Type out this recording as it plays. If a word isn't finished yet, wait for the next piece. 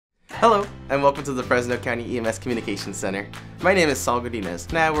Hello, and welcome to the Fresno County EMS Communications Center. My name is Saul Godinez,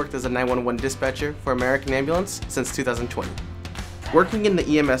 and I have worked as a 911 dispatcher for American Ambulance since 2020. Working in the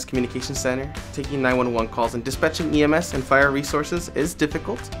EMS Communications Center, taking 911 calls and dispatching EMS and fire resources is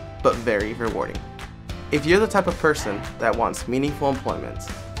difficult, but very rewarding. If you're the type of person that wants meaningful employment,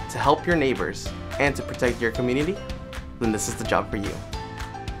 to help your neighbors, and to protect your community, then this is the job for you.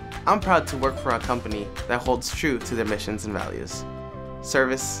 I'm proud to work for a company that holds true to their missions and values: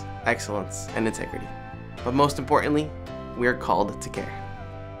 service, excellence, and integrity. But most importantly, we are called to care.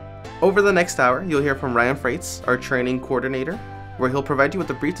 Over the next hour, you'll hear from Ryan Freites, our training coordinator, where he'll provide you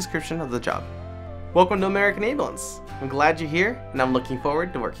with a brief description of the job. Welcome to American Ambulance. I'm glad you're here, and I'm looking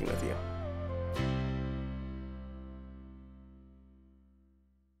forward to working with you.